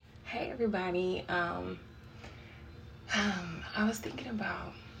Hey everybody. I was thinking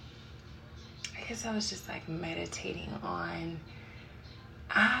about, I guess I was just like meditating on,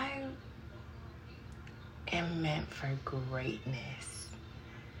 I am meant for greatness.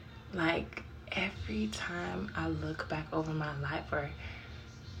 Like every time I look back over my life or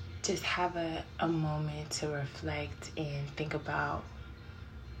just have a moment to reflect and think about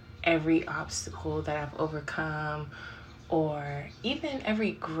every obstacle that I've overcome, or even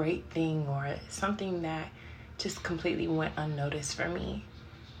every great thing or something that just completely went unnoticed for me,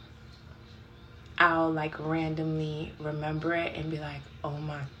 I'll like randomly remember it and be like, oh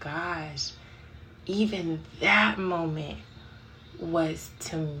my gosh, even that moment was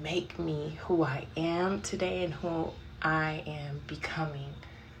to make me who I am today and who I am becoming.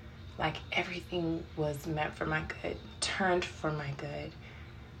 Like everything was meant for my good, turned for my good.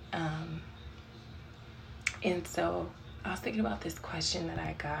 And so I was thinking about this question that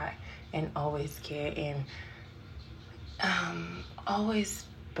I got and always get and always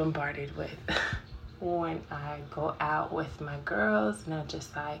bombarded with when I go out with my girls, and I'm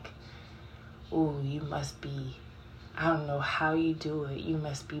just like, ooh, you must be, I don't know how you do it, you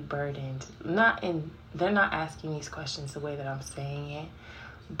must be burdened. They're not asking these questions the way that I'm saying it,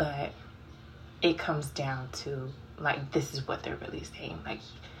 but it comes down to like, this is what they're really saying. Like,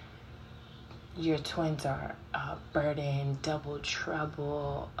 your twins are burdened, double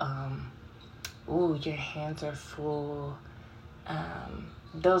trouble. Ooh, your hands are full.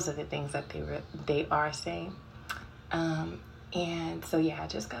 Those are the things that they are saying. And so yeah, I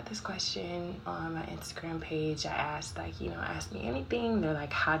just got this question on my Instagram page. I asked ask me anything. They're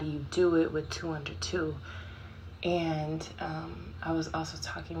like, how do you do it with 2 under 2? And I was also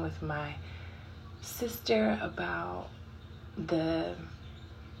talking with my sister about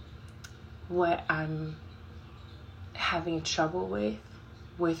what I'm having trouble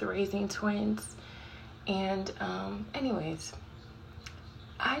with raising twins. And anyways,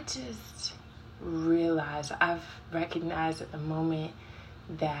 I just realized, I've recognized at the moment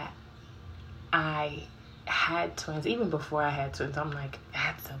that I had twins. Even before I had twins, I'm like,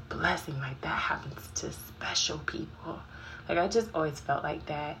 that's a blessing. Like, that happens to special people. Like, I just always felt like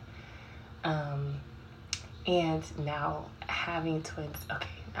that. And now having twins, okay,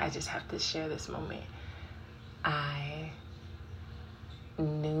 I just have to share this moment. I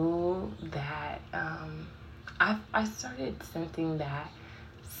knew that I started sensing that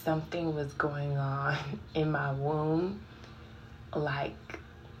something was going on in my womb, like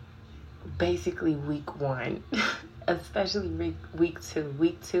basically week 1, especially week 2.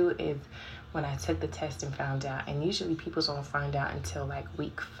 Week 2 is when I took the test and found out, and usually people don't find out until like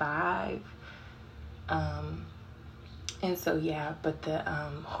week 5. And so yeah, but the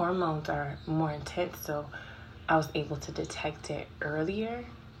hormones are more intense, so I was able to detect it earlier.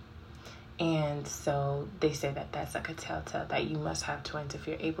 And so they say that that's like a telltale that you must have twins if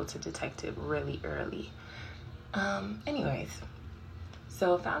you're able to detect it really early. Anyways,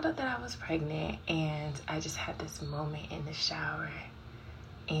 so found out that I was pregnant, and I just had this moment in the shower.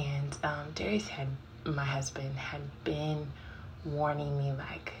 And Darius, my husband, had been warning me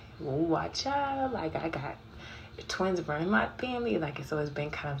like, watch out, like I got twins running my family. Like, it's always been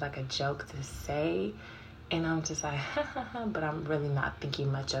kind of like a joke to say. And I'm just like, but I'm really not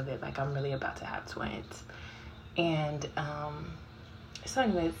thinking much of it. Like, I'm really about to have twins. And so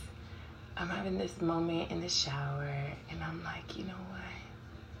anyways, I'm having this moment in the shower, and I'm like, you know what?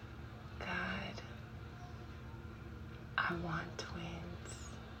 God, I want twins.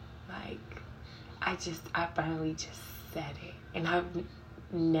 Like, I finally just said it. And I've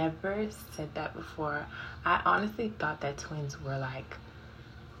never said that before. I honestly thought that twins were like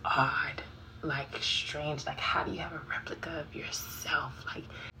odd, like strange. Like, how do you have a replica of yourself? Like,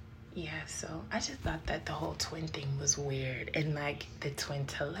 yeah, so I just thought that the whole twin thing was weird. And like the twin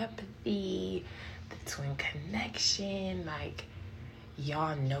telepathy, the twin connection, like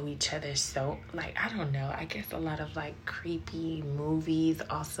y'all know each other. So like, I don't know, I guess a lot of like creepy movies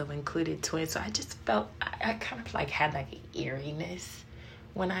also included twins. So I just felt, I kind of like had like an eeriness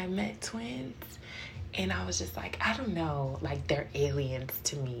when I met twins. And I was just like, I don't know, like they're aliens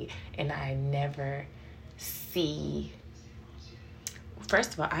to me. And I never see,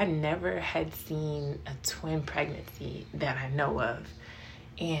 first of all, I never had seen a twin pregnancy that I know of.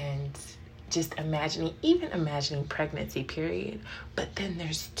 And just imagining pregnancy, period. But then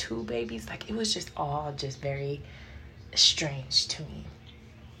there's 2 babies. Like, it was just all just very strange to me.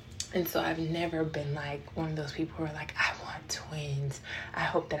 And so I've never been like one of those people who are like, I want twins. I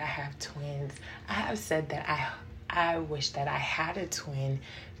hope that I have twins. I have said that I wish that I had a twin,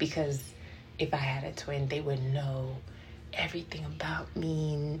 because if I had a twin, they would know everything about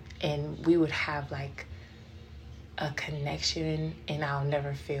me, and we would have like a connection, and I'll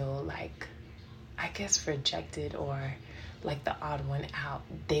never feel like, I guess, rejected or like the odd one out.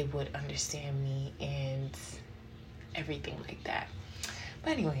 They would understand me and everything like that.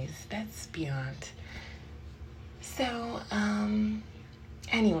 But anyways, that's beyond. So,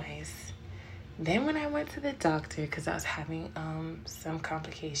 anyways, then when I went to the doctor, because I was having some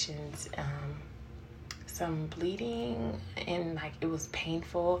complications, some bleeding, and like it was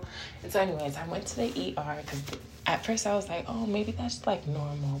painful. And so anyways, I went to the ER because at first I was like, oh, maybe that's like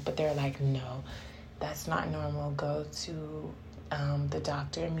normal. But they're like, no, that's not normal. Go to the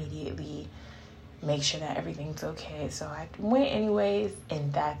doctor immediately. Make sure that everything's okay. So I went anyways,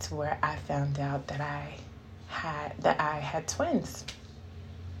 and that's where I found out that I had twins.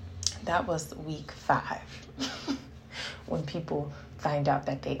 That was week 5 when people find out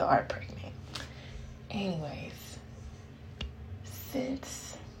that they are pregnant. Anyways,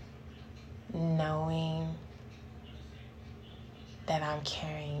 since knowing that I'm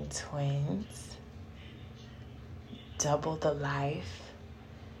carrying twins, double the life,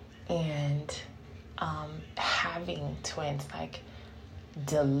 and having twins, like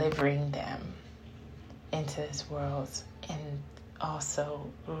delivering them into this world, and also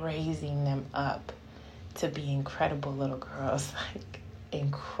raising them up to be incredible little girls, like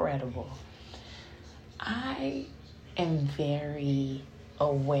incredible. I am very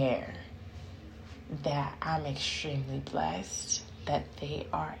aware that I'm extremely blessed, that they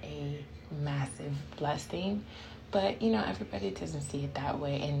are a massive blessing, but everybody doesn't see it that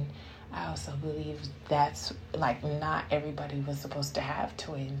way. And I also believe that's like, not everybody was supposed to have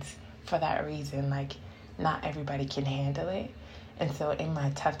twins for that reason. Like, not everybody can handle it. And so in my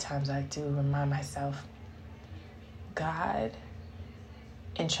tough times, I do remind myself, God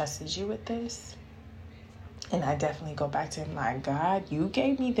entrusted you with this. And I definitely go back to him like, God, you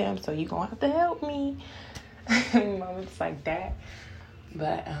gave me them, so you're going to have to help me. Moments like that.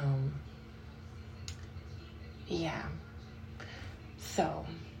 But, yeah. So,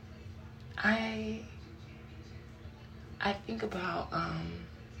 I think about,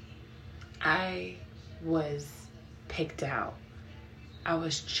 I was picked out. I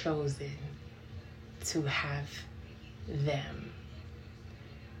was chosen to have them.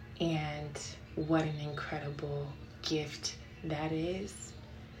 And what an incredible gift that is.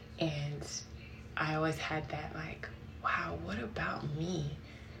 And I always had that like, wow, what about me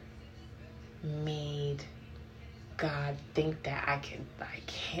made God think that I could like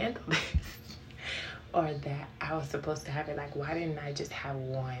handle this? Or that I was supposed to have it. Like, why didn't I just have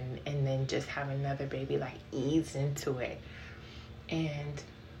one and then just have another baby, like ease into it? And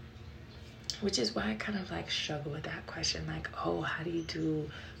which is why I kind of like struggle with that question. Like, oh, how do you do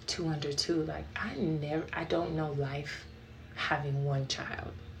 2 under 2? Like, I don't know life having one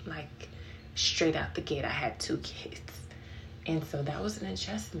child. Like, straight out the gate, I had 2 kids. And so that was an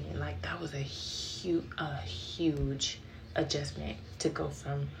adjustment. Like, that was a huge adjustment to go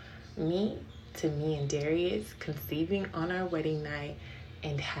from me and Darius conceiving on our wedding night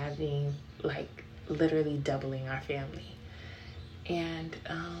and having like literally doubling our family. And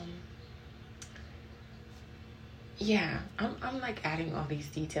yeah, I'm like adding all these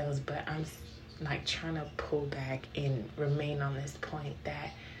details, but I'm like trying to pull back and remain on this point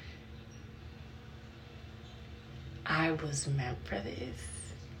that I was meant for this.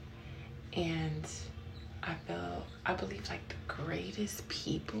 And I believe like the greatest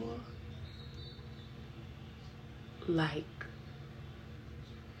people, like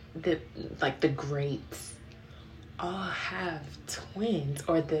the greats, all have twins,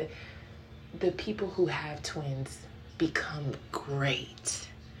 or the people who have twins become great.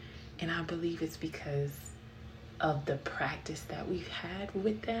 And I believe it's because of the practice that we've had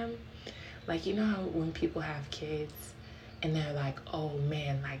with them. Like, you know how when people have kids and they're like, oh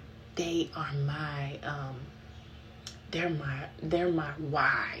man, like they are my they're my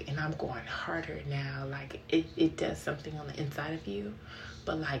why, and I'm going harder now. Like it does something on the inside of you,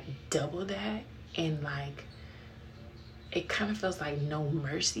 but like double that, and like it kind of feels like no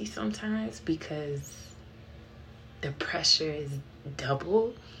mercy sometimes because the pressure is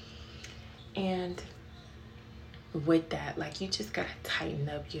double. And with that, like you just gotta tighten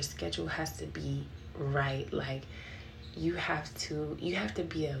up. Your schedule has to be right. Like you have to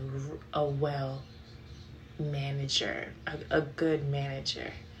be a well manager, a good manager.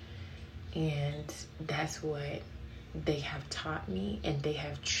 And that's what they have taught me, and they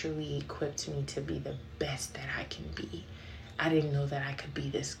have truly equipped me to be the best that I can be. I didn't know that I could be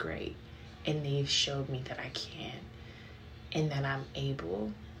this great, and they've showed me that I can, and that I'm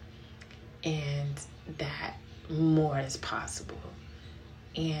able, and that more is possible.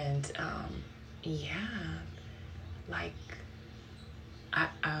 And like I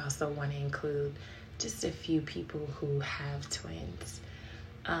also want to include just a few people who have twins,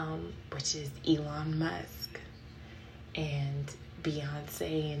 which is Elon Musk and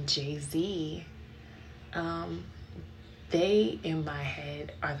Beyonce and Jay-Z. They, in my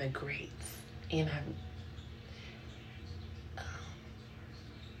head, are the greats. And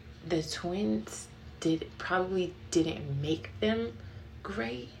the twins probably didn't make them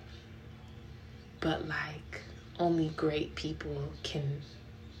great, but like only great people can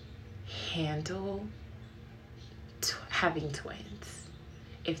handle having twins,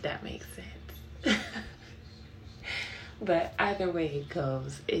 if that makes sense. But either way it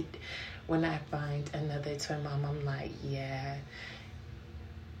goes, when I find another twin mom, I'm like, yeah,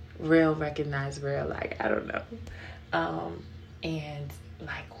 real recognize real, like, I don't know. And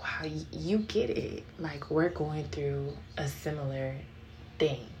like, wow, you get it. Like, we're going through a similar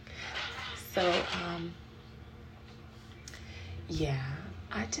thing. So,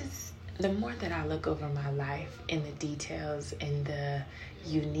 the more that I look over my life and the details and the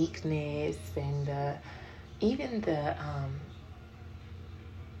uniqueness and even the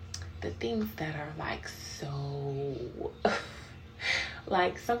things that are like so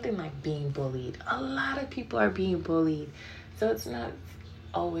like something like being bullied. A lot of people are being bullied. So it's not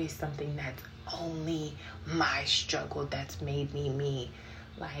always something that's only my struggle that's made me me.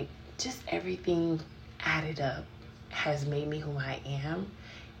 Like, just everything added up has made me who I am.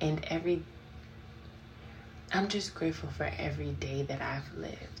 And I'm just grateful for every day that I've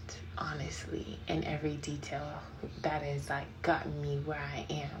lived, honestly, and every detail that has like gotten me where I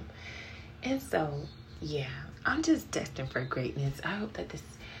am. And so, yeah, I'm just destined for greatness. I hope that this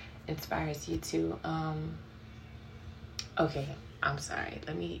inspires you too. Okay, I'm sorry.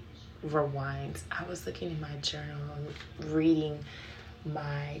 Let me rewind. I was looking in my journal, reading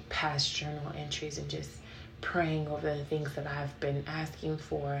my past journal entries and just praying over the things that I've been asking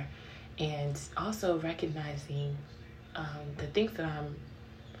for, and also recognizing the things that I'm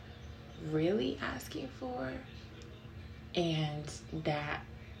really asking for and that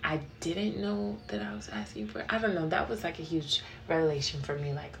I didn't know that I was asking for. I don't know. That was like a huge revelation for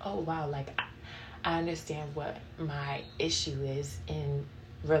me. Like, oh wow, like I understand what my issue is in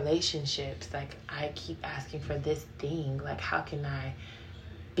relationships. Like, I keep asking for this thing. Like, how can I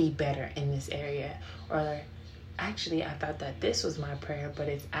be better in this area? Or actually, I thought that this was my prayer, but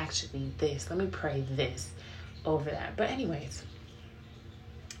it's actually this. Let me pray this over that. But anyways,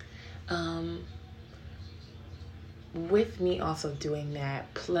 with me also doing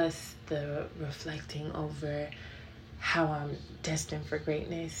that, plus the reflecting over how I'm destined for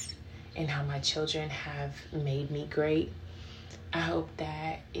greatness and how my children have made me great, I hope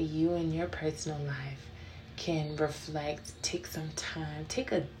that you in your personal life can reflect, take some time,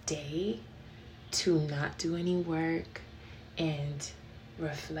 take a day to not do any work and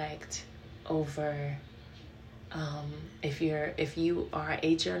reflect over, if you are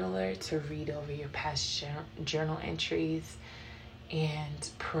a journaler, to read over your past journal entries and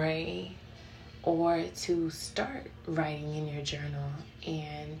pray, or to start writing in your journal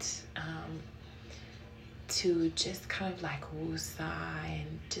and to just kind of like woosah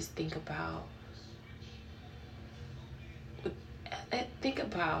and just think about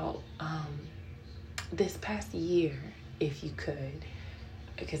this past year, if you could,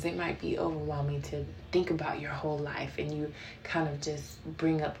 because it might be overwhelming to think about your whole life and you kind of just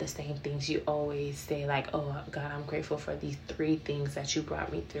bring up the same things you always say, like, oh God, I'm grateful for these 3 things that you brought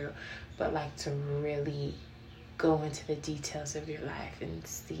me through. But like, to really go into the details of your life and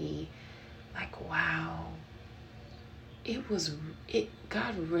see, like, wow,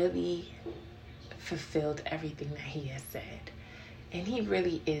 God really fulfilled everything that He has said. And He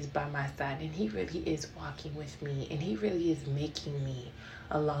really is by my side, and He really is walking with me, and He really is making me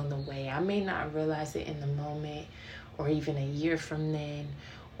along the way. I may not realize it in the moment, or even a year from then,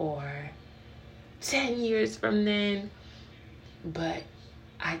 or 10 years from then, but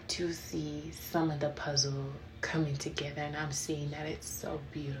I do see some of the puzzle coming together, and I'm seeing that it's so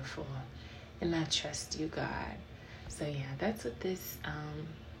beautiful. And I trust you, God. So yeah, that's what this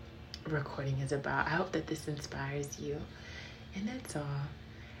recording is about. I hope that this inspires you. And that's all.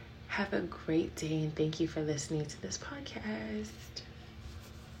 Have a great day, and thank you for listening to this podcast.